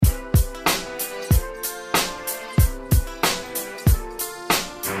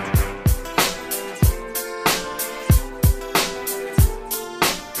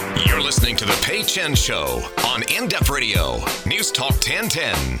Ray Chen Show on In-Depth Radio, News Talk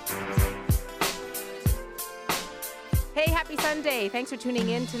 1010. Hey, happy Sunday. Thanks for tuning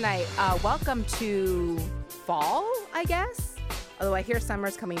in tonight. Welcome to fall, I guess. Although I hear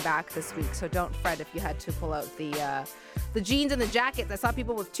summer's coming back this week, so don't fret if you had to pull out the jeans and the jackets. I saw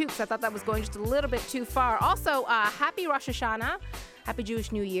people with toques. I thought that was going just a little bit too far. Also, happy Rosh Hashanah. Happy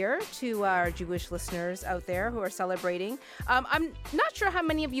Jewish New Year to our Jewish listeners out there who are celebrating. I'm not sure how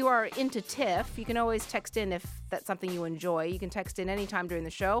many of you are into TIFF. You can always text in if that's something you enjoy. You can text in anytime during the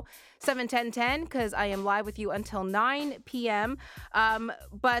show, 71010, because I am live with you until 9 p.m.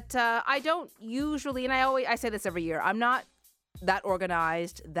 But I don't usually, and I say this every year, I'm not that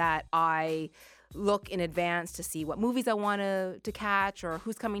organized that I look in advance to see what movies I want to catch or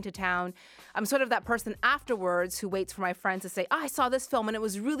who's coming to town. I'm sort of that person afterwards who waits for my friends to say, I saw this film and it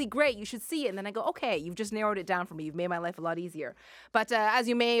was really great. You should see it. And then I go, okay, you've just narrowed it down for me. You've made my life a lot easier. But as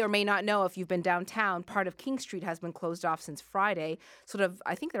you may or may not know, if you've been downtown, part of King Street has been closed off since Friday. Sort of,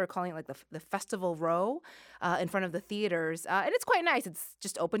 I think they were calling it like the Festival Row in front of the theaters. And it's quite nice. It's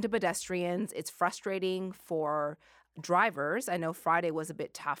just open to pedestrians. It's frustrating for drivers. I know Friday was a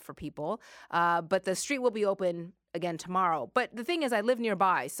bit tough for people, but the street will be open again tomorrow. But the thing is, I live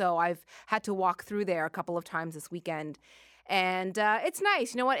nearby, so I've had to walk through there a couple of times this weekend. And it's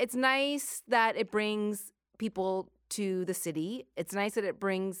nice. You know what? It's nice that it brings people to the city. It's nice that it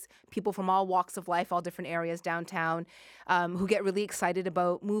brings people from all walks of life, all different areas downtown, who get really excited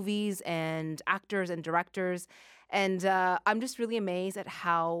about movies and actors and directors. And I'm just really amazed at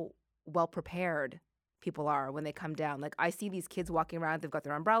how well prepared people are when they come down. Like, I see these kids walking around, they've got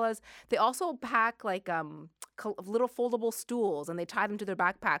their umbrellas. They also pack like little foldable stools, and they tie them to their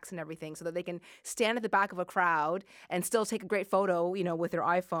backpacks and everything so that they can stand at the back of a crowd and still take a great photo, you know, with their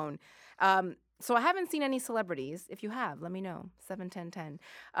iPhone. So I haven't seen any celebrities. If you have, let me know, 71010.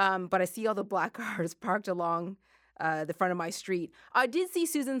 But I see all the black cars parked along the front of my street. I did see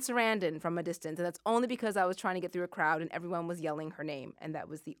Susan Sarandon from a distance, and that's only because I was trying to get through a crowd and everyone was yelling her name, and that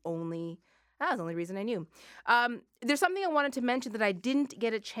was the only reason I knew. There's something I wanted to mention that I didn't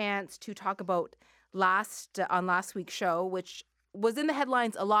get a chance to talk about on last week's show, which was in the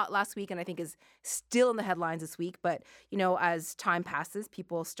headlines a lot last week and I think is still in the headlines this week. But, you know, as time passes,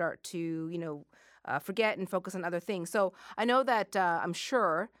 people start to, forget and focus on other things. So I know that I'm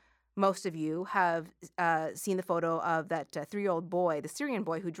sure most of you have seen the photo of that 3-year-old boy, the Syrian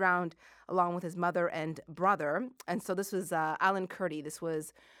boy who drowned along with his mother and brother. And so this was Alan Kurdi. This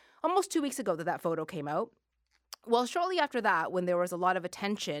was almost 2 weeks ago that photo came out. Well, shortly after that, when there was a lot of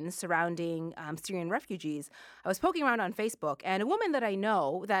attention surrounding Syrian refugees, I was poking around on Facebook, and a woman that I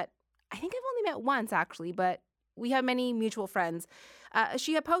know that I think I've only met once, actually, but we have many mutual friends,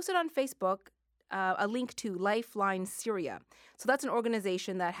 she had posted on Facebook a link to Lifeline Syria. So that's an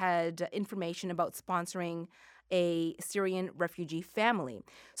organization that had information about sponsoring a Syrian refugee family.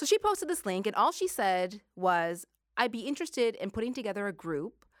 So she posted this link, and all she said was, I'd be interested in putting together a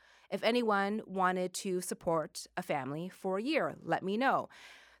group. If anyone wanted to support a family for a year, let me know.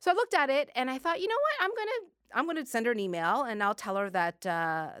 So I looked at it and I thought, you know what, I'm gonna send her an email and I'll tell her that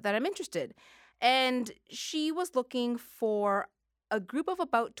I'm interested. And she was looking for a group of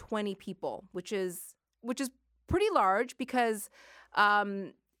about 20 people, which is pretty large because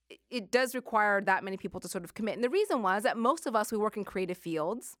it does require that many people to sort of commit. And the reason was that most of us, we work in creative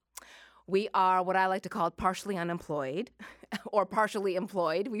fields. We are what I like to call partially unemployed or partially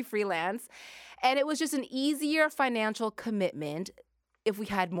employed. We freelance. And it was just an easier financial commitment if we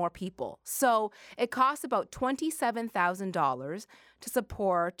had more people. So it costs about $27,000 to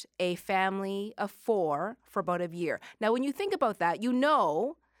support a family of 4 for about a year. Now, when you think about that, you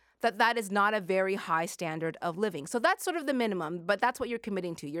know that is not a very high standard of living. So that's sort of the minimum, but that's what you're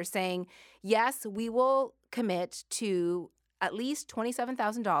committing to. You're saying, yes, we will commit to at least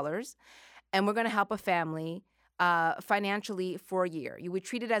 $27,000, and we're going to help a family financially for a year. You would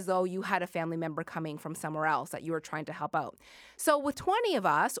treat it as though you had a family member coming from somewhere else that you were trying to help out. So with 20 of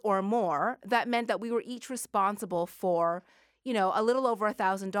us or more, that meant that we were each responsible for, a little over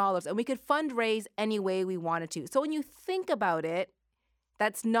 $1,000, and we could fundraise any way we wanted to. So when you think about it,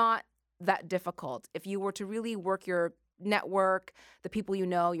 that's not that difficult. If you were to really work your network, the people you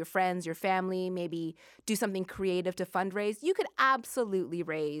know, your friends, your family, maybe do something creative to fundraise, you could absolutely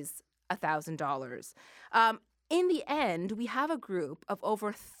raise $1,000. In the end, we have a group of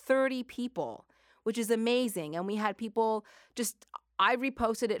over 30 people, which is amazing. And we had people just I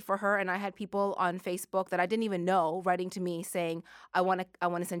reposted it for her, and I had people on Facebook that I didn't even know writing to me saying, I want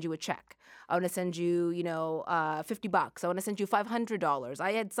to send you a check. I want to send you, $50. I want to send you $500.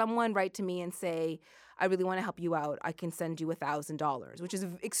 I had someone write to me and say, I really want to help you out. I can send you $1,000, which is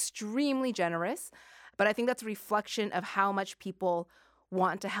extremely generous. But I think that's a reflection of how much people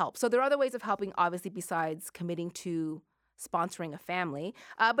want to help. So there are other ways of helping, obviously, besides committing to sponsoring a family.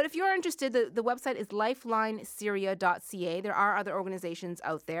 But if you're interested, the website is lifelinesyria.ca. There are other organizations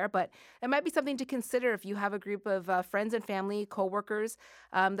out there, but it might be something to consider if you have a group of friends and family, coworkers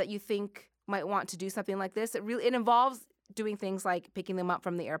that you think might want to do something like this. It involves doing things like picking them up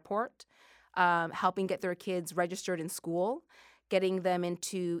from the airport, helping get their kids registered in school, getting them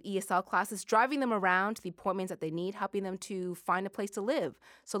into ESL classes, driving them around to the appointments that they need, helping them to find a place to live.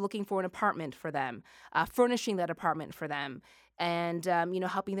 So looking for an apartment for them, furnishing that apartment for them, and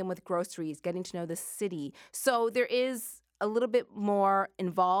helping them with groceries, getting to know the city. So there is a little bit more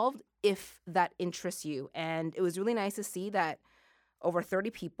involved if that interests you. And it was really nice to see that over 30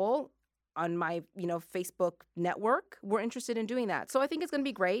 people on my, Facebook network were interested in doing that. So I think it's going to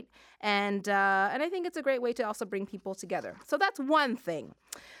be great. And I think it's a great way to also bring people together. So that's one thing.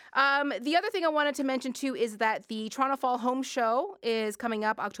 The other thing I wanted to mention, too, is that the Toronto Fall Home Show is coming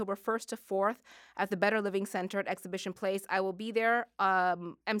up October 1st to 4th at the Better Living Centre at Exhibition Place. I will be there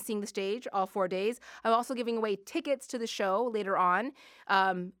emceeing the stage all 4 days. I'm also giving away tickets to the show later on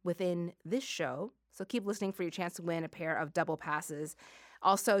within this show. So keep listening for your chance to win a pair of double passes.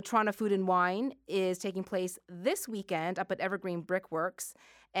 Also, Toronto Food and Wine is taking place this weekend up at Evergreen Brickworks.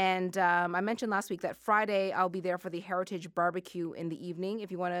 And I mentioned last week that Friday I'll be there for the Heritage Barbecue in the evening. If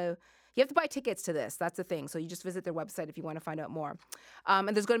you want to, you have to buy tickets to this. That's the thing. So you just visit their website if you want to find out more. And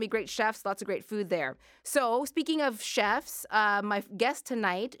there's going to be great chefs, lots of great food there. So speaking of chefs, my guest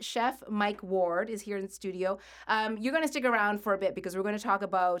tonight, Chef Mike Ward, is here in the studio. You're going to stick around for a bit because we're going to talk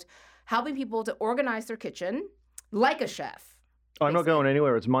about helping people to organize their kitchen like a chef. I'm not going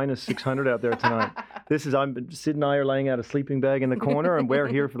anywhere. It's minus 600 out there tonight. Sid and I are laying out a sleeping bag in the corner, and we're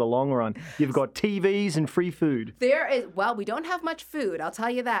here for the long run. You've got TVs and free food. We don't have much food, I'll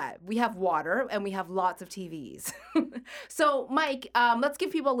tell you that. We have water, and we have lots of TVs. So, Mike, let's give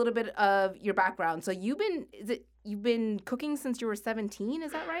people a little bit of your background. So you've been cooking since you were 17,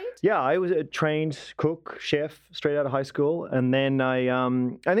 is that right? Yeah, I was a trained cook, chef, straight out of high school. And then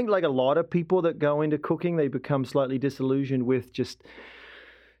I think like a lot of people that go into cooking, they become slightly disillusioned with just,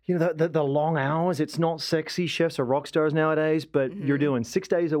 the long hours. It's not sexy. Chefs are rock stars nowadays, but you're doing 6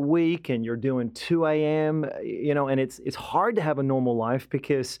 days a week and you're doing 2 a.m., and it's hard to have a normal life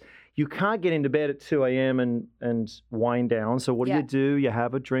because you can't get into bed at 2 a.m. and wind down. So what do? You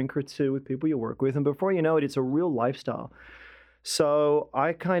have a drink or two with people you work with. And before you know it, it's a real lifestyle. So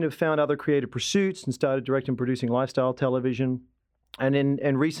I kind of found other creative pursuits and started directing and producing lifestyle television.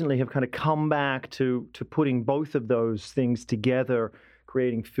 And recently have kind of come back to putting both of those things together,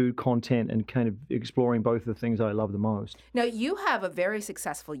 creating food content and kind of exploring both of the things I love the most. Now, you have a very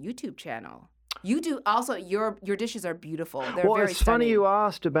successful YouTube channel. You do also. Your dishes are beautiful. They're very it's stunning. Funny you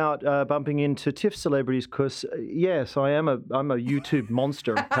asked about bumping into TIFF celebrities because yes, I'm a YouTube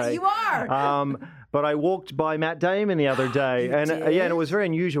monster. Okay? You are. But I walked by Matt Damon the other day, and it was very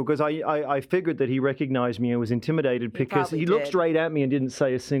unusual because I figured that he recognized me and was intimidated because he looked straight at me and didn't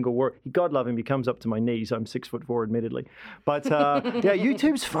say a single word. God love him. He comes up to my knees. I'm 6'4", admittedly, but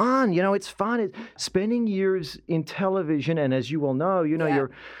YouTube's fun. It's fun. It's spending years in television, and as you well know,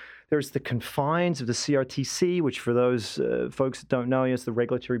 there's the confines of the CRTC, which for those folks that don't know, is the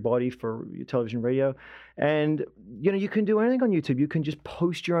regulatory body for television and radio. And, you can do anything on YouTube. You can just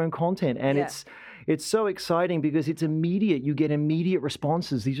post your own content. And it's so exciting because it's immediate. You get immediate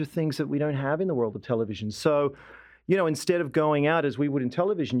responses. These are things that we don't have in the world of television. So, instead of going out as we would in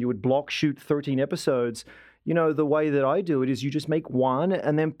television, you would block shoot 13 episodes. The way that I do it is you just make one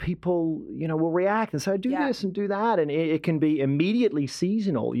and then people, will react and say, do this and do that. And it can be immediately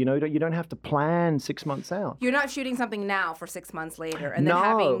seasonal. You don't have to plan 6 months out. You're not shooting something now for 6 months later and then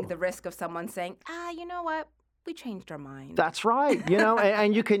having the risk of someone saying, you know what? We changed our mind. That's right.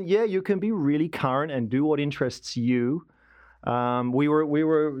 And you can be really current and do what interests you.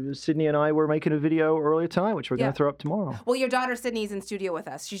 Sydney and I were making a video earlier tonight, which we're going to throw up tomorrow. Well, your daughter Sydney's in studio with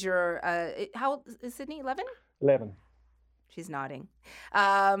us. She's your, how old is Sydney? 11? 11. She's nodding.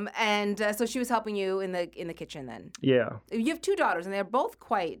 So she was helping you in the kitchen then. Yeah. You have two daughters and they're both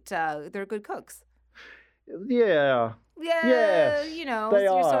quite, they're good cooks. Yeah. Yeah, they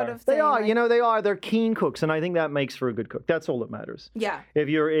are. Sort of they are. They are. They're keen cooks, and I think that makes for a good cook. That's all that matters. Yeah. If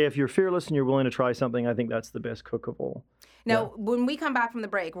you're fearless and you're willing to try something, I think that's the best cook of all. Now, when we come back from the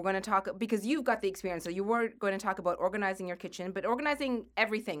break, we're going to talk, because you've got the experience, so you were going to talk about organizing your kitchen, but organizing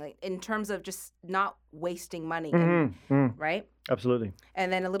everything, like, in terms of just not wasting money, right? Absolutely.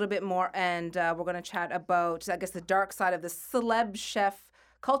 And then a little bit more, and we're going to chat about, I guess, the dark side of the celeb chef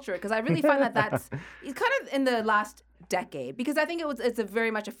culture, because I really find that that's it's kind of in the last decade, because I think it's a very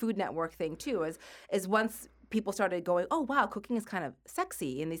much a Food Network thing too, is once people started going, oh wow, cooking is kind of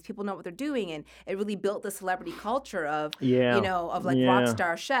sexy, and these people know what they're doing, and it really built the celebrity culture of rock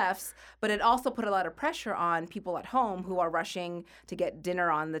star chefs. But it also put a lot of pressure on people at home who are rushing to get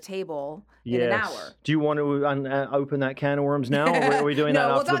dinner on the table in an hour. Do you want to open that can of worms now, or are we doing that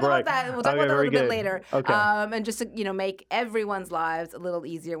after the break? We'll talk about that a little bit later. Okay. And just to, make everyone's lives a little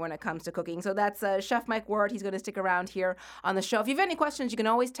easier when it comes to cooking. So that's Chef Mike Ward. He's going to stick around here on the show. If you have any questions, you can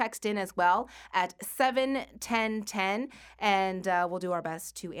always text in as well at 71010, and we'll do our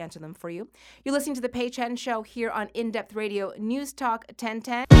best to answer them for you. You're listening to The Pei Chen Show here on In Depth Radio, News Talk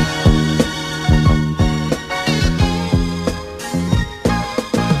 1010.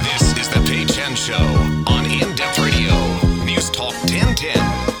 This is The Pei Chen Show on In Depth Radio, News Talk 1010.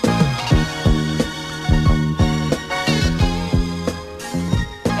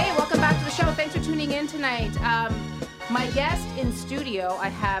 Hey, welcome back to the show. Thanks for tuning in tonight. My guest in studio, I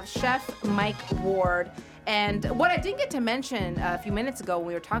have Chef Mike Ward. And what I didn't get to mention a few minutes ago when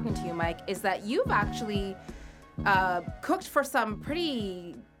we were talking to you, Mike, is that you've actually cooked for some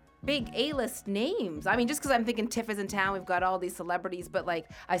pretty big A-list names. I mean, just because I'm thinking TIFF is in town, we've got all these celebrities, but like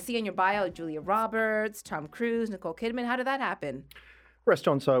I see in your bio, Julia Roberts, Tom Cruise, Nicole Kidman. How did that happen?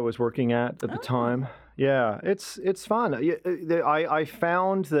 Restaurants I was working at the time. Yeah, it's fun. I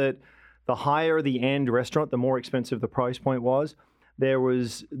found that the higher the end restaurant, the more expensive the price point was. There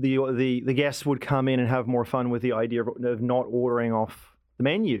was the guests would come in and have more fun with the idea of not ordering off the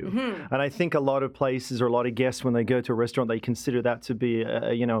menu. And I think a lot of places or a lot of guests, when they go to a restaurant, they consider that to be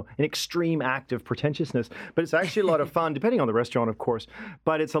an extreme act of pretentiousness. But it's actually a lot of fun, depending on the restaurant, of course.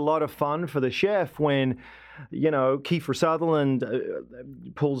 But it's a lot of fun for the chef when Kiefer Sutherland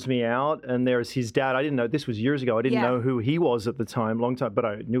pulls me out, and there's his dad. I didn't know, this was years ago. I didn't know who he was at the time, long time, but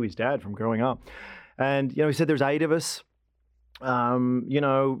I knew his dad from growing up. And he said, there's 8 of us.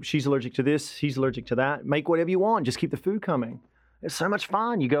 She's allergic to this, he's allergic to that. Make whatever you want. Just keep the food coming. It's so much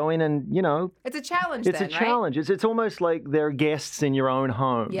fun. You go in and, It's a challenge It's a challenge. Right? It's almost like they're guests in your own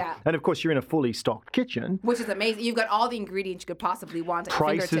home. Yeah. And, of course, you're in a fully stocked kitchen. Which is amazing. You've got all the ingredients you could possibly want at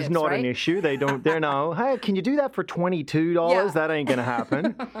Price fingertips, is not right? an issue. They're no, hey, can you do that for $22? Yeah. That ain't going to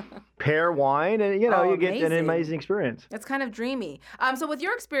happen. Pear wine, and, you get an amazing experience. It's kind of dreamy. So with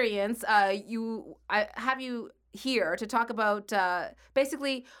your experience, I have you here to talk about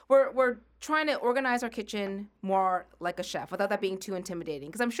basically we're trying to organize our kitchen more like a chef without that being too intimidating,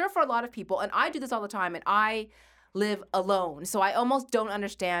 because I'm sure for a lot of people, and I do this all the time, and I live alone, so I almost don't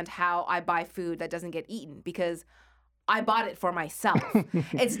understand how I buy food that doesn't get eaten, because I bought it for myself.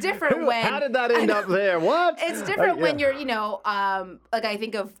 It's different when how did that end up there? What? It's different when you're like I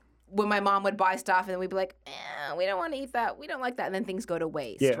think of when my mom would buy stuff and we'd be like, we don't want to eat that. We don't like that. And then things go to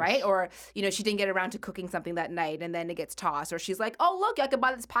waste, right? Or, she didn't get around to cooking something that night and then it gets tossed. Or she's like, oh, look, I could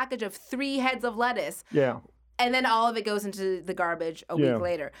buy this package of 3 heads of lettuce. Yeah. And then all of it goes into the garbage a week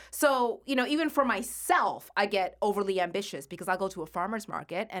later. So, even for myself, I get overly ambitious because I'll go to a farmer's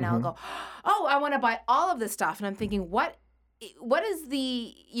market and I'll go, oh, I want to buy all of this stuff. And I'm thinking, what is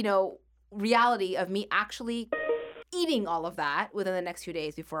the, reality of me actually eating all of that within the next few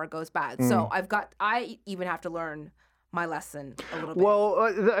days before it goes bad? So I even have to learn my lesson a little bit.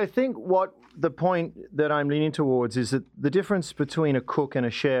 Well, I think what the point that I'm leaning towards is that the difference between a cook and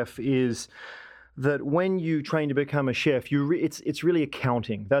a chef is that when you train to become a chef, it's really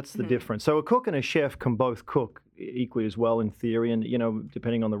accounting. That's the difference. So a cook and a chef can both cook equally as well in theory, and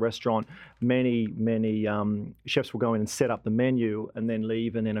depending on the restaurant, many chefs will go in and set up the menu and then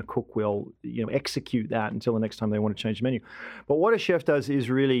leave, and then a cook will execute that until the next time they want to change the menu. But what a chef does is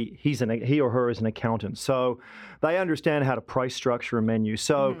really he or her is an accountant, so they understand how to price structure a menu.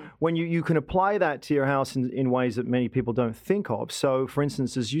 So when you can apply that to your house in ways that many people don't think of. So for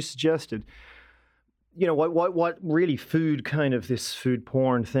instance, as you suggested, what really this food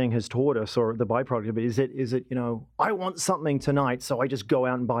porn thing has taught us, or the byproduct of it, is it I want something tonight, so I just go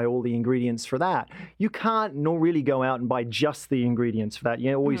out and buy all the ingredients for that. You can't really go out and buy just the ingredients for that.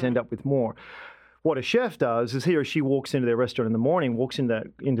 You always end up with more. What a chef does is he or she walks into their restaurant in the morning, walks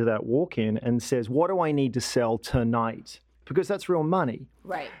into that walk-in and says, what do I need to sell tonight? Because that's real money.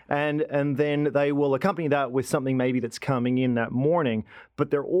 Right. And then they will accompany that with something maybe that's coming in that morning, but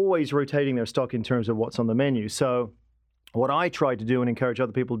they're always rotating their stock in terms of what's on the menu. So what I try to do and encourage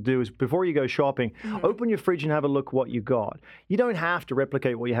other people to do is before you go shopping, open your fridge and have a look what you got. You don't have to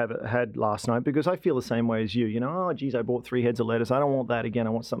replicate what you had last night, because I feel the same way as you. You know, oh, geez, I bought 3 heads of lettuce. I don't want that again. I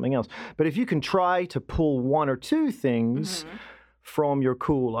want something else. But if you can try to pull 1 or 2 things from your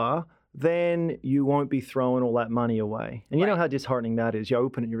cooler, then you won't be throwing all that money away. And you know how disheartening that is. You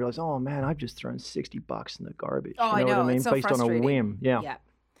open it and you realize, oh, man, I've just thrown $60 in the garbage. Oh, you know I know. what I mean? It's so Based on a whim. Yeah.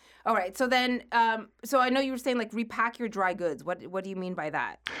 All right. So then, so I know you were saying like repack your dry goods. What do you mean by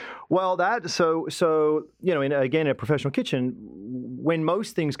that? Well, so you know, again, in a professional kitchen, when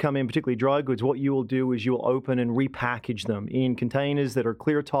most things come in, particularly dry goods, what you will do is you'll open and repackage them in containers that are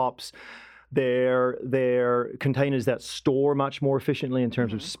clear tops. They're containers that store much more efficiently in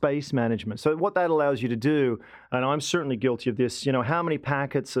terms of space management. So what that allows you to do, and I'm certainly guilty of this, you know, how many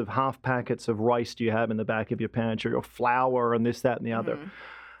half packets of rice do you have in the back of your pantry, or flour and this, that, and the other?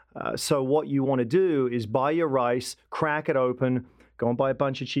 So what you want to do is buy your rice, crack it open, go and buy a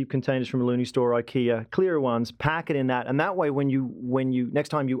bunch of cheap containers from a Looney store, IKEA, clear ones, pack it in that. And that way, when you next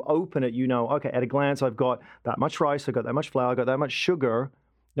time you open it, you know, okay, at a glance, I've got that much rice, I've got that much flour, I've got that much sugar.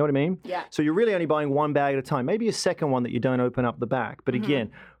 You know what I mean? Yeah. So you're really only buying 1 bag at a time, maybe a second one that you don't open up the back. But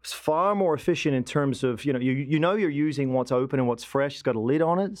again, it's far more efficient in terms of, you know, you know you're using what's open and what's fresh. It's got a lid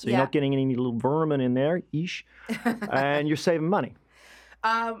on it, so you're not getting any little vermin in there, and you're saving money.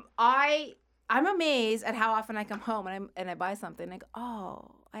 I'm amazed at how often I come home and I buy something and I go,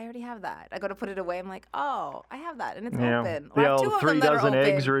 oh, I already have that. I go to put it away. I'm like, oh, I have that, and it's open. The old 3 dozen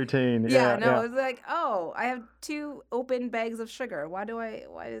eggs routine. It's like, oh, I have 2 open bags of sugar. Why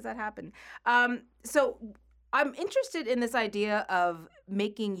does that happen? So I'm interested in this idea of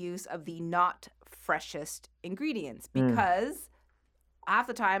making use of the not freshest ingredients, because half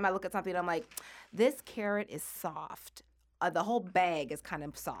the time I look at something and I'm like, this carrot is soft. The whole bag is kind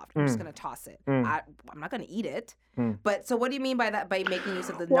of soft. I'm just going to toss it. I'm not going to eat it. But so what do you mean by that, by making use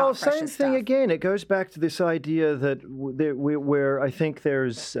of the not freshest stuff? Well, same thing again. It goes back to this idea that where I think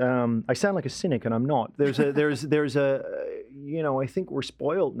there's, I sound like a cynic and I'm not. There's a, you know, I think we're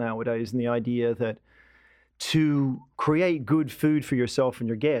spoiled nowadays in the idea that to create good food for yourself and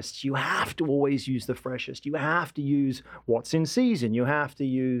your guests, you have to always use the freshest. You have to use what's in season. You have to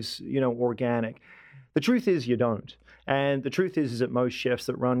use, you know, organic. The truth is you don't. And the truth is that most chefs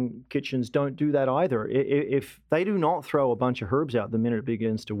that run kitchens don't do that either. If they do not throw a bunch of herbs out the minute it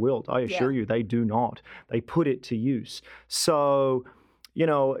begins to wilt, I assure you they do not. They put it to use. So, you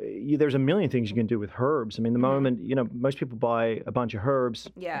know, there's a million things you can do with herbs. I mean, the moment, you know, most people buy a bunch of herbs,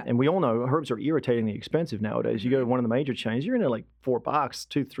 and we all know herbs are irritatingly expensive nowadays. You go to one of the major chains, you're into like $4,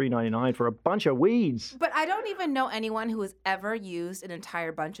 $3.99 for a bunch of weeds. But I don't even know anyone who has ever used an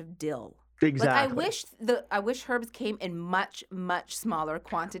entire bunch of dill. Exactly. Like I wish herbs came in much, much smaller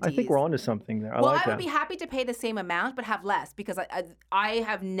quantities. I think we're onto something there. I would be happy to pay the same amount, but have less, because I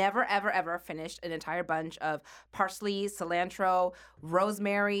have never, ever, ever finished an entire bunch of parsley, cilantro,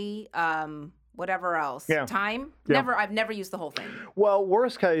 rosemary, whatever else. Thyme. I've never used the whole thing. Well,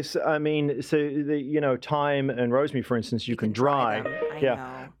 worst case, I mean, so you know, thyme and rosemary, for instance, you can dry. I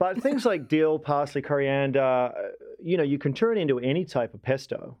know. But things like dill, parsley, coriander, you know, you can turn it into any type of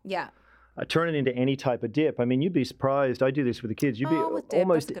pesto. Yeah. Turn it into any type of dip. I mean, you'd be surprised. I do this with the kids. You'd be with dip,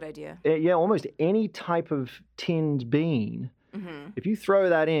 almost that's a good idea. Yeah, almost any type of tinned bean. If you throw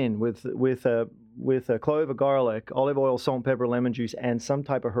that in with a clove of garlic, olive oil, salt and pepper, lemon juice, and some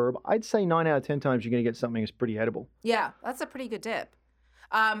type of herb, I'd say 9 out of 10 times you're going to get something that's pretty edible. Yeah, that's a pretty good dip.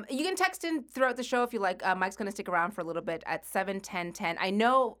 You can text in throughout the show if you like. Mike's going to stick around for a little bit at 71010. I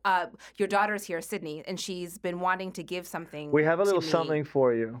know your daughter's here, Sydney, and she's been wanting to give something. We have a little something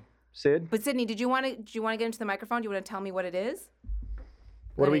for you. Sid? But Sydney, do you want to get into the microphone? Do you want to tell me what it is?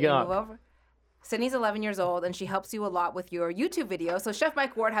 What do we got? Move over? Sydney's 11 years old, and she helps you a lot with your YouTube videos. So Chef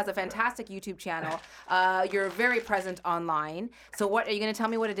Mike Ward has a fantastic YouTube channel. You're very present online. So what are you going to tell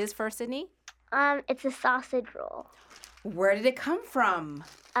me what it is first, Sydney? It's a sausage roll. Where did it come from?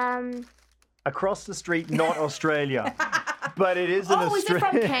 Across the street, not Australia. But it is an Australian. Oh, is it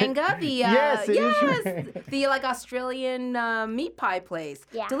from Kanga? Yes, it is. The like Australian meat pie place.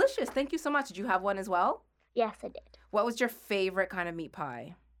 Yeah. Delicious. Thank you so much. Did you have one as well? Yes, I did. What was your favorite kind of meat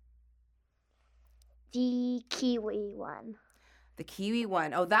pie? The kiwi one. The kiwi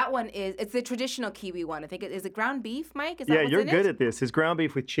one. Oh, that one it's the traditional kiwi one. I think is it ground beef, Mike? Is that yeah, what's you're in good it? at this. It's ground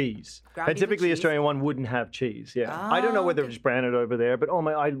beef with cheese. And typically the Australian one wouldn't have cheese. Yeah. I don't know whether it's branded over there, but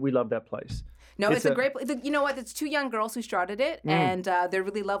we love that place. No, it's a great place. You know what? It's 2 young girls who started it, and they're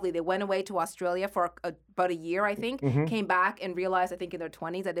really lovely. They went away to Australia for about a year, I think, came back and realized, I think in their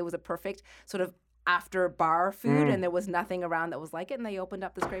 20s, that it was a perfect sort of after bar food, and there was nothing around that was like it, and they opened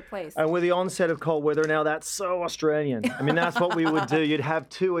up this great place. And with the onset of cold weather now, that's so Australian. I mean, that's what we would do. You'd have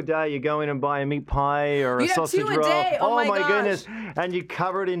 2 a day. You go in and buy a meat pie or a sausage roll. 2 a day. Oh my gosh. Goodness. And you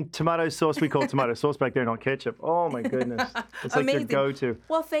cover it in tomato sauce. We call it tomato sauce back there, not ketchup. Oh my goodness. It's like your go-to.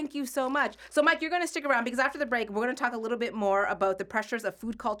 Well, thank you so much. So, Mike, you're going to stick around because after the break, we're going to talk a little bit more about the pressures of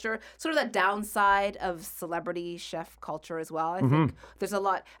food culture, sort of the downside of celebrity chef culture as well. I think there's a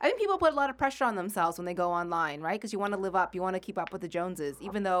lot. I think people put a lot of pressure on themselves when they go online, right? Because you want to live up, you want to keep up with the Joneses,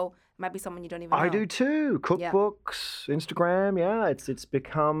 even though it might be someone you don't even know. I do too. Cookbooks, Instagram, it's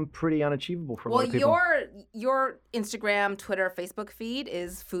become pretty unachievable for a lot of people. Well, your Instagram, Twitter, Facebook feed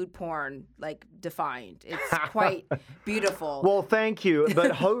is food porn, like defined. It's quite beautiful. Well, thank you.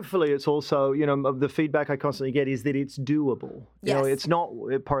 But hopefully it's also, the feedback I constantly get is that it's doable. You know, it's not,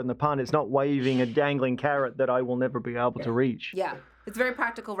 pardon the pun, it's not waving a dangling carrot that I will never be able to reach. Yeah. It's very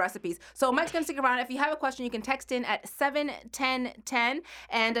practical recipes. So Mike's going to stick around. If you have a question, you can text in at 71010.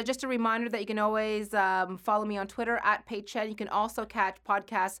 And just a reminder that you can always follow me on Twitter at Pei Chen. You can also catch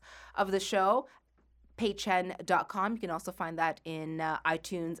podcasts of the show, peichen.com. You can also find that in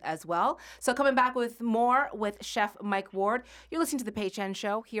iTunes as well. So coming back with more with Chef Mike Ward. You're listening to The Pei Chen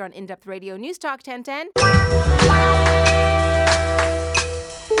Show here on In Depth Radio News Talk 1010.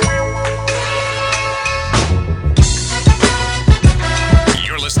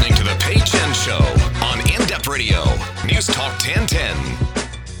 You're listening to The Pei Chen Show on In Depth Radio, News Talk 1010.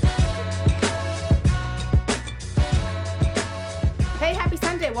 Hey, happy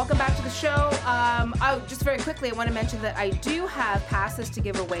Sunday. Welcome back to the show. Just very quickly, I want to mention that I do have passes to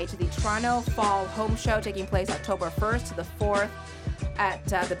give away to the Toronto Fall Home Show taking place October 1st to the 4th at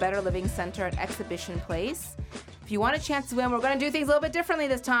the Better Living Center at Exhibition Place. If you want a chance to win, we're going to do things a little bit differently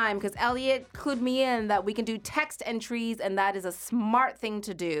this time because Elliot clued me in that we can do text entries, and that is a smart thing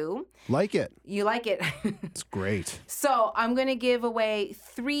to do. Like it. You like it? It's great. So I'm going to give away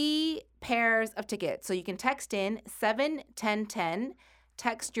 3 pairs of tickets. So you can text in 71010,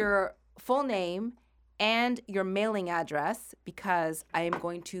 text your full name and your mailing address because I am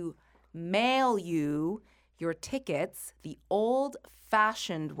going to mail you your tickets the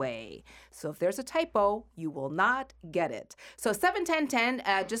old-fashioned way. So if there's a typo, you will not get it. So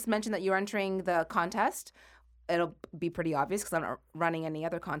 71010, just mention that you're entering the contest. It'll be pretty obvious because I'm not running any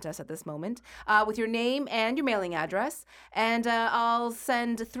other contest at this moment. With your name and your mailing address. And I'll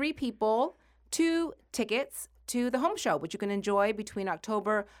send 3 people 2 tickets to the home show, which you can enjoy between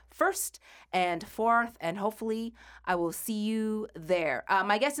October 1st and 4th, and hopefully I will see you there.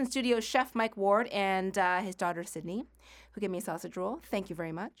 My guest in studio is Chef Mike Ward and his daughter Sydney, who gave me a sausage roll. Thank you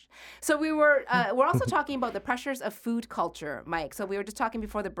very much. So we're also talking about the pressures of food culture, Mike. So we were just talking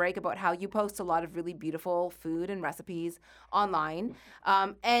before the break about how you post a lot of really beautiful food and recipes online,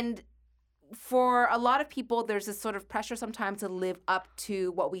 and for a lot of people, there's this sort of pressure sometimes to live up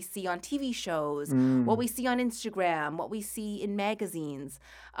to what we see on TV shows, what we see on Instagram, what we see in magazines.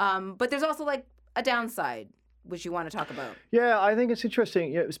 But there's also like a downside, which you want to talk about. Yeah, I think it's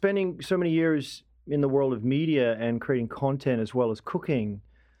interesting. Spending so many years in the world of media and creating content as well as cooking,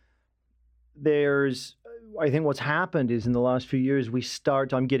 I think what's happened is in the last few years,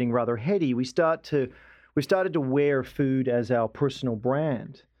 I'm getting rather heady. We started to wear food as our personal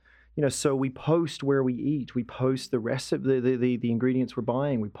brand. So we post where we eat. We post the recipe, the ingredients we're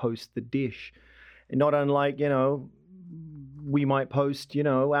buying. We post the dish. And not unlike, we might post,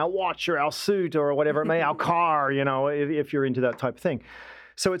 our watch or our suit or whatever it may, our car, if you're into that type of thing.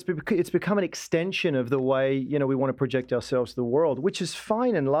 So it's become an extension of the way, we want to project ourselves to the world, which is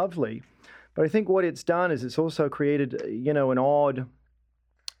fine and lovely. But I think what it's done is it's also created, an odd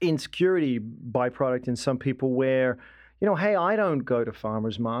insecurity byproduct in some people where, hey, I don't go to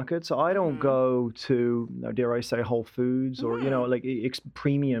farmers markets. I don't go to, dare I say, Whole Foods or,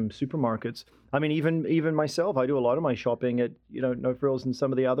 premium supermarkets. I mean, even myself, I do a lot of my shopping at, No Frills and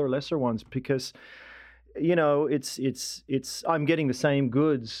some of the other lesser ones because, I'm getting the same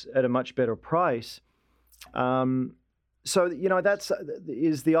goods at a much better price. So, that's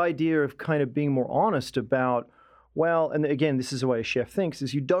is the idea of kind of being more honest about, well, and again, this is the way a chef thinks,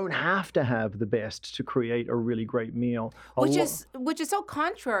 is you don't have to have the best to create a really great meal. Which is so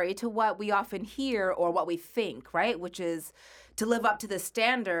contrary to what we often hear or what we think, right? Which is to live up to the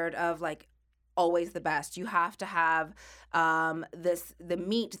standard of like always the best. You have to have the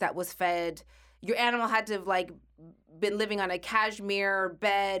meat that was fed. Your animal had to have like been living on a cashmere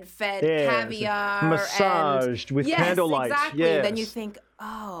bed, fed caviar, massaged with candlelight. Exactly. Yes. Then you think,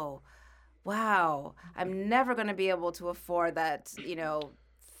 oh, wow, I'm never going to be able to afford that,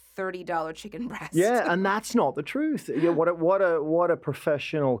 $30 chicken breast. Yeah, and that's not the truth. What a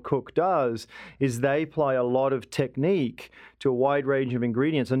professional cook does is they apply a lot of technique to a wide range of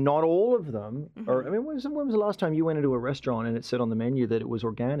ingredients, and not all of them are. I mean, when was the last time you went into a restaurant and it said on the menu that it was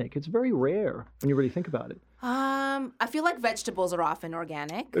organic? It's very rare when you really think about it. I feel like vegetables are often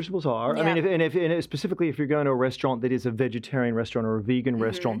organic. Vegetables are. Yeah. I mean, if specifically if you're going to a restaurant that is a vegetarian restaurant or a vegan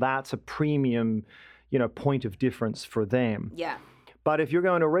restaurant, that's a premium, point of difference for them. Yeah. But if you're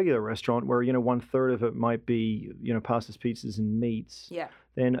going to a regular restaurant where, 1/3 of it might be, pastas, pizzas, and meats,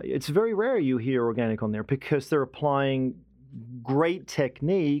 then it's very rare you hear organic on there because they're applying great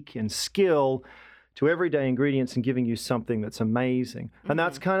technique and skill to everyday ingredients and giving you something that's amazing. And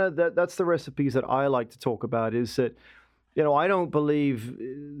that's kind of, that's the recipes that I like to talk about is that, I don't believe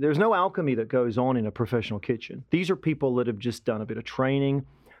there's no alchemy that goes on in a professional kitchen. These are people that have just done a bit of training.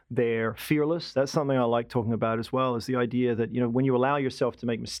 They're fearless. That's something I like talking about as well, is the idea that, when you allow yourself to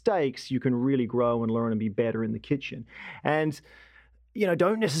make mistakes, you can really grow and learn and be better in the kitchen. And,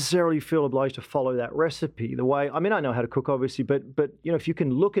 don't necessarily feel obliged to follow that recipe the way, I know how to cook, obviously, but if you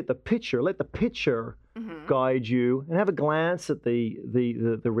can look at the picture, let the picture guide you and have a glance at the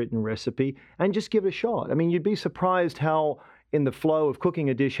written recipe and just give it a shot. I mean, you'd be surprised how in the flow of cooking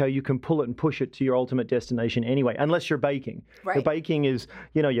a dish, how you can pull it and push it to your ultimate destination anyway, unless you're baking. Right. The baking is,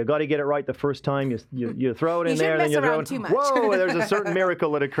 you got to get it right the first time. You throw it in there, and then you're going, too much. whoa, there's a certain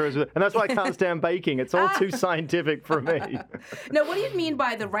miracle that occurs with it. And that's why I can't stand baking. It's all too scientific for me. Now, what do you mean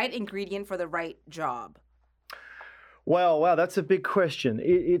by the right ingredient for the right job? Well, wow, that's a big question.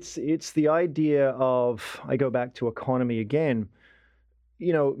 It's the idea of, I go back to economy again.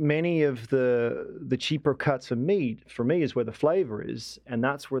 Many of the cheaper cuts of meat, for me, is where the flavor is, and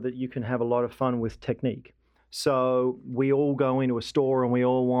that's where that you can have a lot of fun with technique. So we all go into a store and we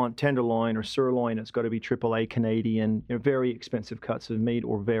all want tenderloin or sirloin. It's got to be AAA Canadian, very expensive cuts of meat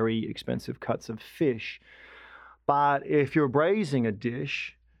or very expensive cuts of fish. But if you're braising a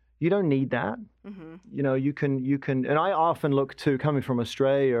dish, you don't need that. You can, and I often look to, coming from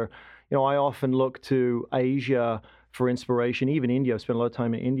Australia, I often look to Asia for inspiration. Even India, I've spent a lot of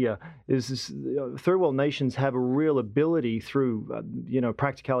time in India, third world nations have a real ability through,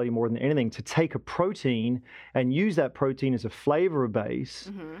 practicality more than anything, to take a protein and use that protein as a flavor base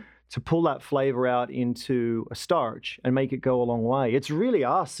to pull that flavor out into a starch and make it go a long way. It's really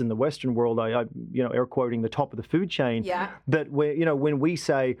us in the Western world, I air quoting the top of the food chain, that when we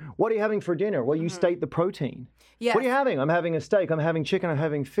say, what are you having for dinner? Well, you state the protein. Yes. What are you having? I'm having a steak, I'm having chicken, I'm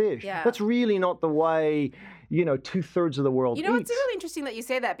having fish. Yeah. That's really not the way, 2/3 of the world eats. It's really interesting that you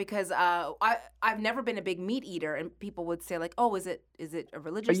say that because I've never been a big meat eater, and people would say like, oh, is it a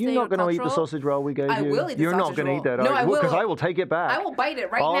religious thing? Are you not going to eat the sausage roll we gave you? I will eat the You're sausage not going to roll. eat that, no, are you? I will. Because I will take it back. I will bite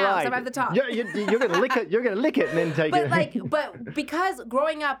it right All now, right. so I'm at the top. You're going to lick it. You're going to lick it and then take it. But because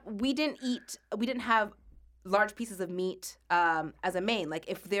growing up, we didn't have large pieces of meat as a main. Like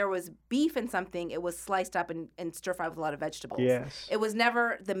if there was beef in something, it was sliced up and stir fried with a lot of vegetables. Yes. It was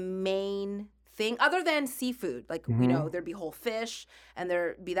never the main thing other than seafood. Like, there'd be whole fish and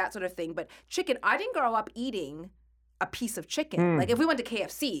there'd be that sort of thing. But chicken, I didn't grow up eating a piece of chicken. Like if we went to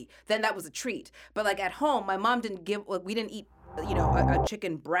KFC, then that was a treat. But like at home, my mom we didn't eat a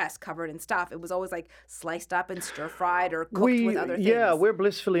chicken breast covered in stuff. It was always like sliced up and stir fried or cooked with other things. Yeah, we're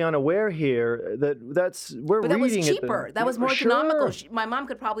blissfully unaware here that we're but reading it. That was cheaper. That was more economical. My mom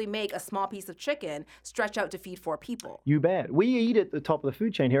could probably make a small piece of chicken, stretch out to feed 4 people. You bet. We eat at the top of the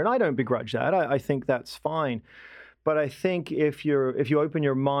food chain here, and I don't begrudge that. I think that's fine. But I think if you open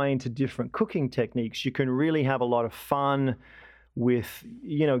your mind to different cooking techniques, you can really have a lot of fun with,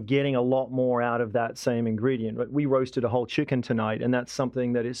 getting a lot more out of that same ingredient. But we roasted a whole chicken tonight, and that's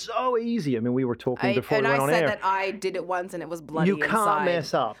something that is so easy. I mean, we were talking before we went on air. And I said that I did it once, and it was bloody inside. You can't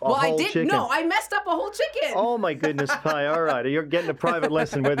mess up a whole chicken. No, I messed up a whole chicken. Oh, my goodness, pie. All right, you're getting a private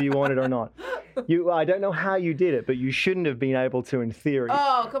lesson whether you want it or not. I don't know how you did it, but you shouldn't have been able to in theory.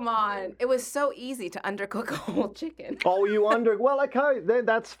 Oh, come on. It was so easy to undercook a whole chicken. Oh, well, okay, then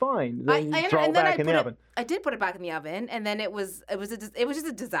that's fine. Then throw it back in the oven. I did put it back in the oven, and then it was just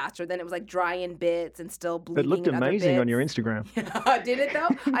a disaster. Then it was like dry in bits and still bleeding. It looked amazing on your Instagram. Did it though?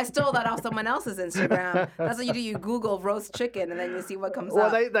 I stole that off someone else's Instagram. That's what you do. You Google roast chicken, and then you see what comes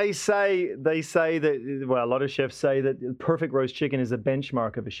up. Well, they say that. Well, a lot of chefs say that perfect roast chicken is a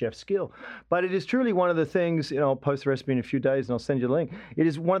benchmark of a chef's skill. But it is truly one of the things. I'll post the recipe in a few days, and I'll send you the link. It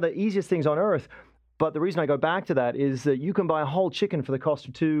is one of the easiest things on earth. But the reason I go back to that is that you can buy a whole chicken for the cost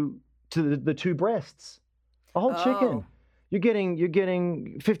of the 2 breasts. A whole chicken. You're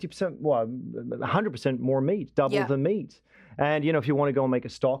getting 50%, 100% more meat, double the meat. And if you want to go and make a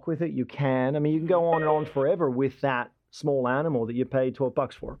stock with it, you can. I mean, you can go on and on forever with that small animal that you paid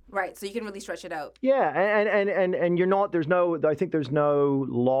 $12 for. Right. So you can really stretch it out. Yeah, and you're not. I think there's no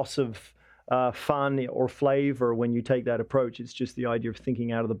loss of fun or flavor when you take that approach. It's just the idea of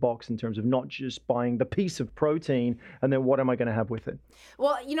thinking out of the box in terms of not just buying the piece of protein and then what am I going to have with it.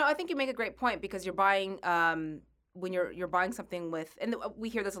 Well, I think you make a great point because you're buying when you're buying something with, and we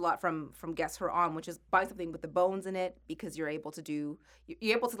hear this a lot from guests who are on, which is buying something with the bones in it because you're able to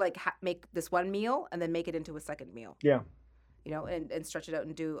like make this one meal and then make it into a second meal. Yeah. And stretch it out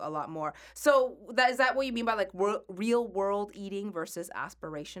and do a lot more. So is that what you mean by like real world eating versus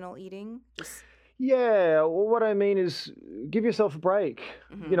aspirational eating? Yeah, well, what I mean is give yourself a break.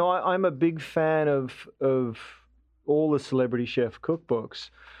 Mm-hmm. I'm a big fan of all the celebrity chef cookbooks.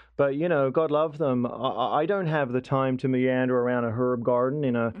 But, God love them. I don't have the time to meander around a herb garden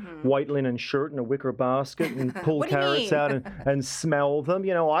in a white linen shirt and a wicker basket and pull carrots out and smell them.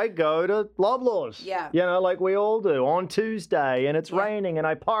 I go to Loblaws, like we all do on Tuesday, and it's raining, and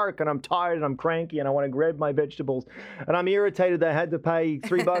I park, and I'm tired, and I'm cranky, and I want to grab my vegetables, and I'm irritated that I had to pay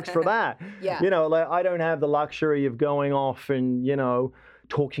 $3 for that. I don't have the luxury of going off and,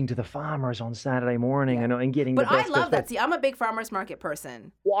 talking to the farmers on Saturday morning and getting the best. But I love that. See, I'm a big farmers market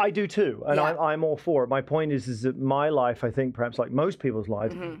person. Well, I do too, and I'm all for it. My point is that my life, I think, perhaps like most people's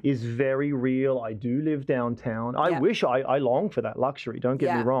lives, is very real. I do live downtown. I wish I long for that luxury. Don't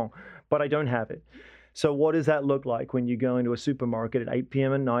get me wrong, but I don't have it. So what does that look like when you go into a supermarket at 8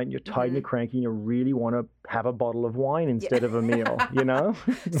 p.m. at night and you're tired and you're cranky and you really want to have a bottle of wine instead of a meal?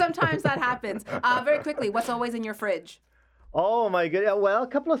 Sometimes that happens. Very quickly, what's always in your fridge? Oh my goodness! Well, a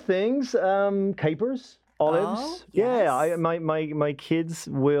couple of things: capers, olives. Oh, yes. Yeah, my kids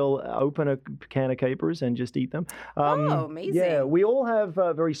will open a can of capers and just eat them. Amazing! Yeah, we all have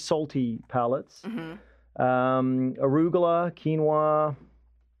very salty palates. Arugula, quinoa.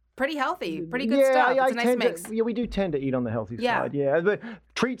 Pretty healthy, pretty good stuff. It's a nice mix. We do tend to eat on the healthy side. Yeah, but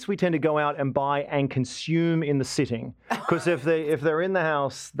treats we tend to go out and buy and consume in the sitting because if they're in the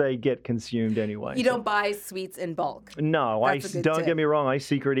house, they get consumed anyway. You don't buy sweets in bulk. No, don't get me wrong. I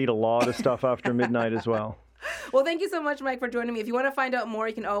secret eat a lot of stuff after midnight as well. Well, thank you so much, Mike, for joining me. If you want to find out more,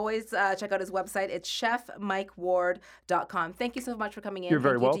 you can always check out his website. It's chefmikeward.com. Thank you so much for coming in. You're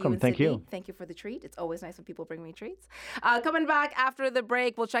very welcome. Thank you. Thank you for the treat. It's always nice when people bring me treats. Coming back after the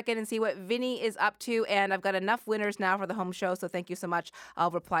break, we'll check in and see what Vinny is up to. And I've got enough winners now for the home show, so thank you so much.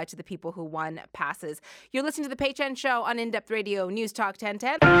 I'll reply to the people who won passes. You're listening to The Pei Chen Show on In Depth Radio, News Talk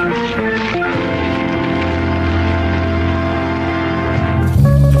 1010.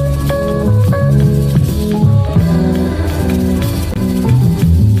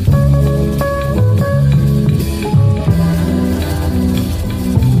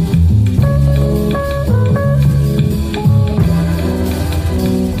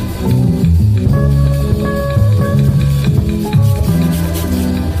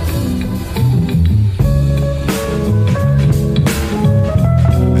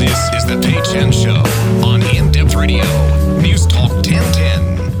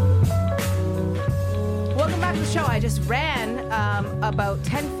 About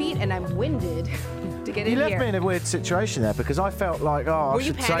 10 feet and I'm winded to get in here. You left me in a weird situation there because I felt like, I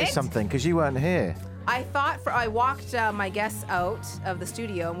should say something because you weren't here. I walked my guests out of the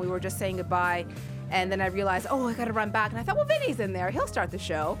studio and we were just saying goodbye, and then I realized, I got to run back, and I thought, well, Vinny's in there. He'll start the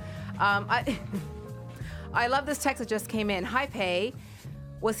show. I love this text that just came in. Hi, Pei.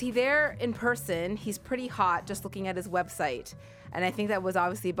 Was he there in person? He's pretty hot just looking at his website. And I think that was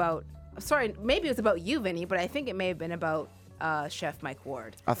obviously maybe it was about you, Vinny, but I think it may have been about Chef Mike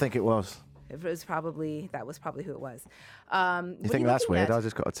Ward. I think it was. That was probably who it was. You think that's weird? I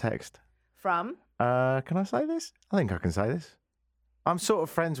just got a text. From? Can I say this? I think I can say this. I'm sort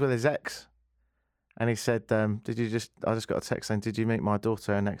of friends with his ex. And he said, I just got a text saying, did you meet my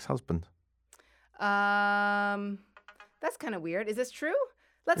daughter and ex-husband? That's kind of weird. Is this true?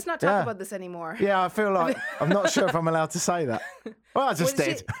 Let's not talk about this anymore. Yeah, I feel like I'm not sure if I'm allowed to say that. Well, I just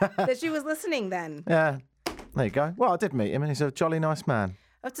did. That she was listening then. Yeah. There you go. Well, I did meet him, and he's a jolly nice man.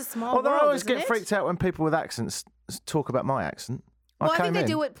 That's a small world, I always isn't get freaked out when people with accents talk about my accent. Well, I think they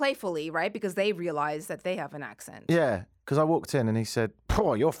do it playfully, right? Because they realize that they have an accent. Yeah, because I walked in and he said,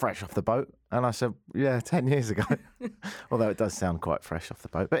 you're fresh off the boat. And I said, yeah, 10 years ago. Although it does sound quite fresh off the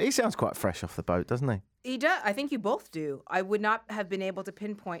boat. But he sounds quite fresh off the boat, doesn't he? He does. I think you both do. I would not have been able to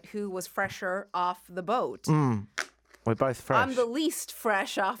pinpoint who was fresher off the boat. We're both fresh. I'm the least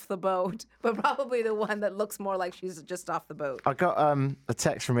fresh off the boat, but probably the one that looks more like she's just off the boat. I got a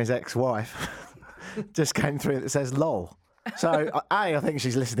text from his ex-wife. Just came through that says, lol. So, A, I think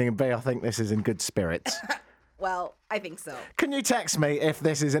she's listening, and B, I think this is in good spirits. Well, I think so. Can you text me if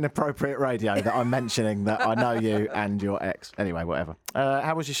this is inappropriate radio that I'm mentioning that I know you and your ex? Anyway, whatever.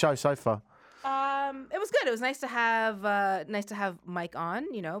 How was your show so far? It was good. It was nice to have Mike on,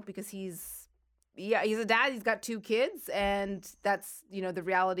 because he's a dad. He's got 2 kids, and that's, the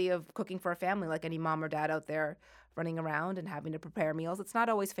reality of cooking for a family, like any mom or dad out there running around and having to prepare meals. It's not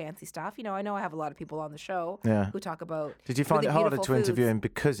always fancy stuff. I know I have a lot of people on the show who talk about Did you find really it harder beautiful to interview foods. him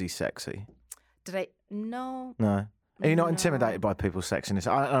because he's sexy? Did I? No. No. Are you not No. intimidated by people's sexiness?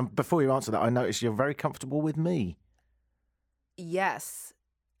 Before you answer that, I notice you're very comfortable with me. Yes.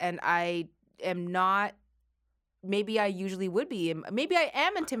 And I am not. Maybe I usually would be. Maybe I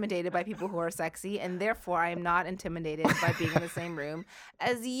am intimidated by people who are sexy, and therefore I am not intimidated by being in the same room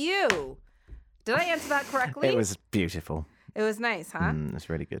as you. Did I answer that correctly? It was beautiful. It was nice, huh?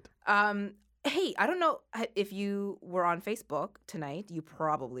 It's really good. Hey, I don't know if you were on Facebook tonight. You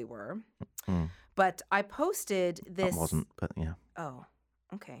probably were. But I posted this. I wasn't, but yeah. Oh,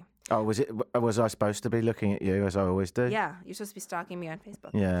 okay. Oh, was I supposed to be looking at you as I always do? Yeah, you're supposed to be stalking me on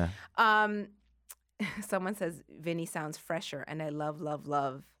Facebook. Yeah. Someone says Vinny sounds fresher, and I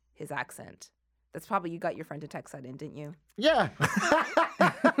love his accent. That's probably, you got your friend to text that in, didn't you? Yeah.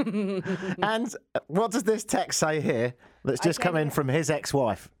 And what does this text say here that's just come in from his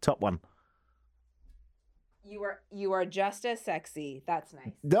ex-wife? Top one. You are just as sexy. That's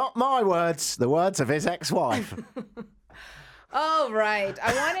nice. Not my words, the words of his ex-wife. All right.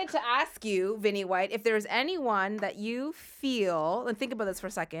 I wanted to ask you, Vinny White, if there's anyone that you feel, and think about this for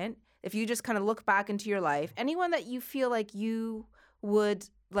a second, if you just kind of look back into your life, anyone that you feel like you would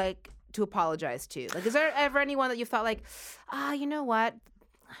like to apologize to? Like, is there ever anyone that you felt like, you know what?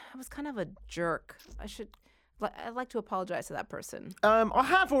 I was kind of a jerk. I'd like to apologize to that person. I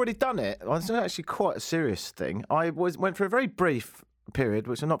have already done it. It's actually quite a serious thing. I went through a very brief period,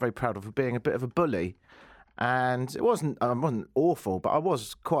 which I'm not very proud of being a bit of a bully. And it wasn't awful, but I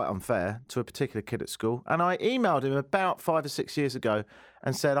was quite unfair to a particular kid at school. And I emailed him about 5 or 6 years ago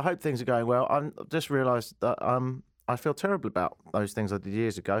and said, I hope things are going well. I just realised that I feel terrible about those things I did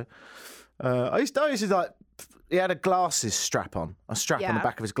years ago. I used to like, he had a glasses strap on the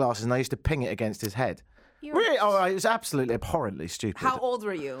back of his glasses, and I used to ping it against his head. Really? Oh, it was absolutely abhorrently stupid. How old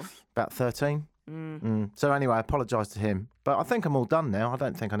were you? About 13. So anyway, I apologised to him, but I think I'm all done now. I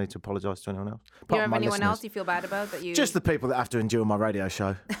don't think I need to apologise to anyone else. You have anyone else you feel bad about that you? Just the people that have to endure my radio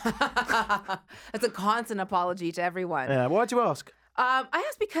show. That's a constant apology to everyone. Yeah. Why'd you ask? I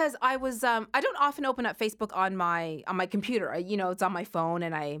asked because I was. I don't often open up Facebook on my computer. It's on my phone,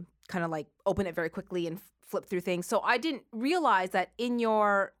 and I kind of like open it very quickly and flip through things. So I didn't realize that in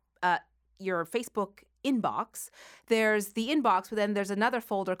your Facebook inbox, there's the inbox, but then there's another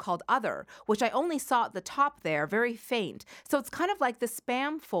folder called Other, which I only saw at the top there, very faint. So it's kind of like the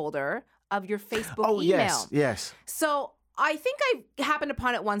spam folder of your Facebook email. Yes. So I think I happened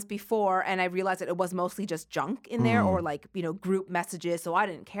upon it once before, and I realized that it was mostly just junk in there, or like, group messages. So I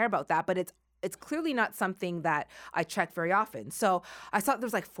didn't care about that, but it's clearly not something that I check very often. So I saw there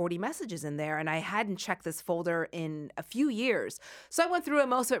was like 40 messages in there, and I hadn't checked this folder in a few years. So I went through it.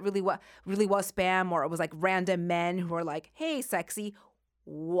 Most of it really was spam, or it was like random men who were like, hey, sexy,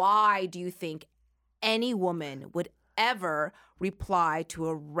 why do you think any woman would ever reply to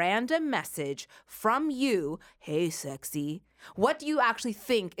a random message from you, hey, sexy? What do you actually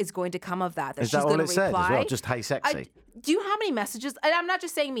think is going to come of that? Is she's that all going it to said reply? as well? Just hey, sexy? Do you know how many messages? And I'm not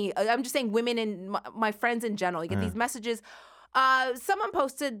just saying me. I'm just saying women and my friends in general. You get these messages. Someone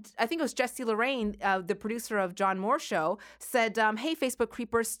posted, I think it was Jessie Lorraine, the producer of John Moore Show, said, hey, Facebook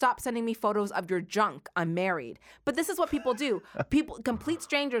creepers, stop sending me photos of your junk. I'm married. But this is what people do. Complete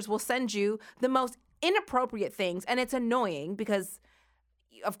strangers will send you the most inappropriate things, and it's annoying because,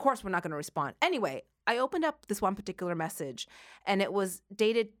 of course, we're not going to respond. Anyway, I opened up this one particular message, and it was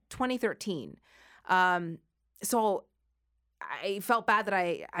dated 2013. So I felt bad that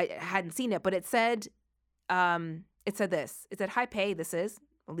I hadn't seen it, but it said this. It said, hi, Pay,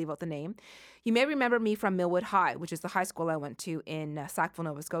 I'll leave out the name. You may remember me from Millwood High, which is the high school I went to in Sackville,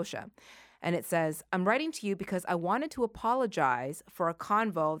 Nova Scotia. And it says, I'm writing to you because I wanted to apologize for a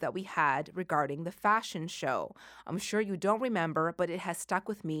convo that we had regarding the fashion show. I'm sure you don't remember, but it has stuck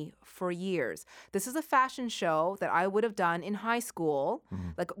with me for years. This is a fashion show that I would have done in high school.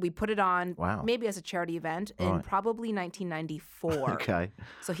 Like, we put it on maybe as a charity event in probably 1994. Okay.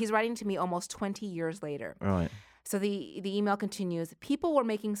 So he's writing to me almost 20 years later. Right. So the email continues, people were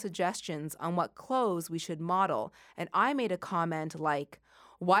making suggestions on what clothes we should model, and I made a comment like,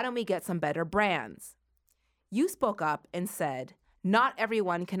 why don't we get some better brands? You spoke up and said, not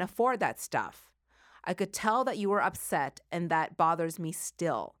everyone can afford that stuff. I could tell that you were upset, and that bothers me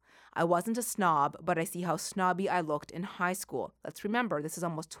still. I wasn't a snob, but I see how snobby I looked in high school. Let's remember, this is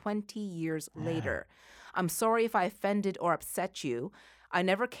almost 20 years later. I'm sorry if I offended or upset you. I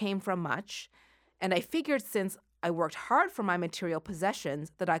never came from much, and I figured since I worked hard for my material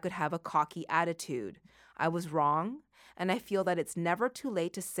possessions that I could have a cocky attitude. I was wrong, and I feel that it's never too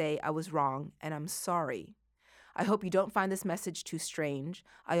late to say I was wrong, and I'm sorry. I hope you don't find this message too strange.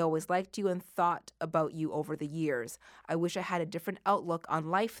 I always liked you and thought about you over the years. I wish I had a different outlook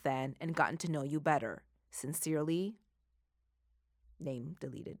on life then and gotten to know you better. Sincerely, name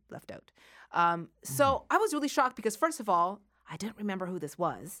deleted, left out. So I was really shocked because, first of all, I didn't remember who this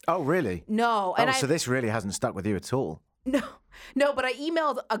was. Oh, really? No. And so this really hasn't stuck with you at all? No, but I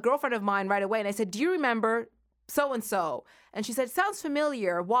emailed a girlfriend of mine right away and I said, do you remember so-and-so? And she said, sounds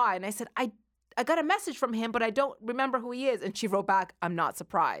familiar. Why? And I said, I got a message from him, but I don't remember who he is. And she wrote back, I'm not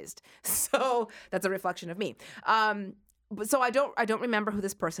surprised. So that's a reflection of me. So I don't remember who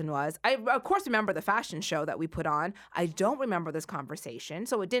this person was. I, of course, remember the fashion show that we put on. I don't remember this conversation.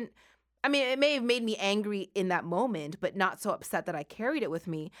 So it may have made me angry in that moment, but not so upset that I carried it with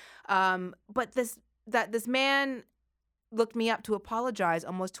me. But this man looked me up to apologize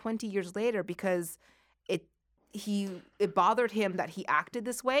almost 20 years later because it bothered him that he acted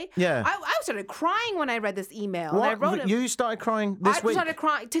this way. Yeah. I started crying when I read this email. What? And I wrote him. You started crying this week? I started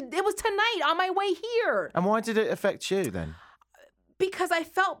crying. It was tonight on my way here. And why did it affect you then? Because I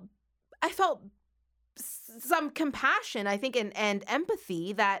felt some compassion, I think, and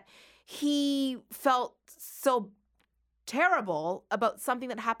empathy that he felt so terrible about something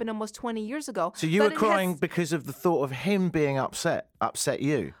that happened almost 20 years ago. So you were crying because of the thought of him being upset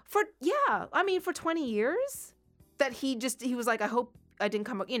you? For 20 years that he was like, I hope I didn't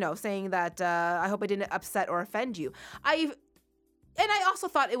come, saying that I hope I didn't upset or offend you. I also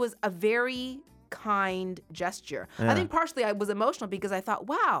thought it was a very kind gesture. Yeah. I think partially I was emotional because I thought,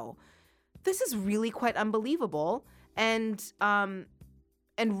 wow, this is really quite unbelievable and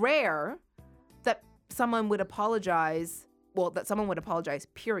rare that someone would apologize. Well, that someone would apologize,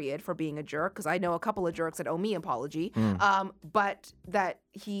 period, for being a jerk, because I know a couple of jerks that owe me an apology, but that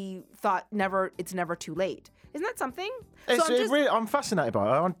he thought it's never too late. Isn't that something? I'm fascinated by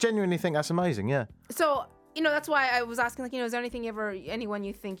it. I genuinely think that's amazing, yeah. So, that's why I was asking, is there anyone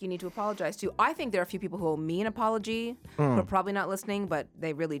you think you need to apologize to? I think there are a few people who owe me an apology, who are probably not listening, but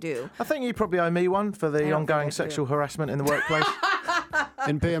they really do. I think you probably owe me one for the ongoing sexual harassment in the workplace.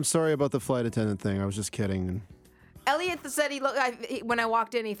 And Pay, I'm sorry about the flight attendant thing. I was just kidding. Elliot said when I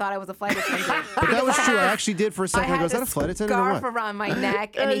walked in, he thought I was a flight attendant. But that was true. I actually did for a second. I go, is that a flight attendant or what? Scarf around my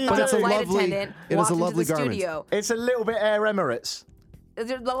neck, and he thought it was a flight attendant. It is a lovely into the garment. Studio. It's a little bit Air Emirates.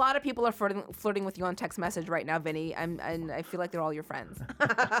 A lot of people are flirting with you on text message right now, Vinny, and I feel like they're all your friends.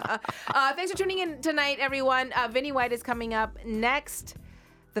 Thanks for tuning in tonight, everyone. Vinny White is coming up next.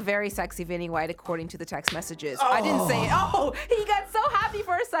 The very sexy Vinny White, according to the text messages. I didn't say it. Oh, he got so happy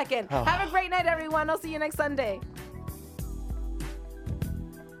for a second. Have a great night, everyone. I'll see you next Sunday.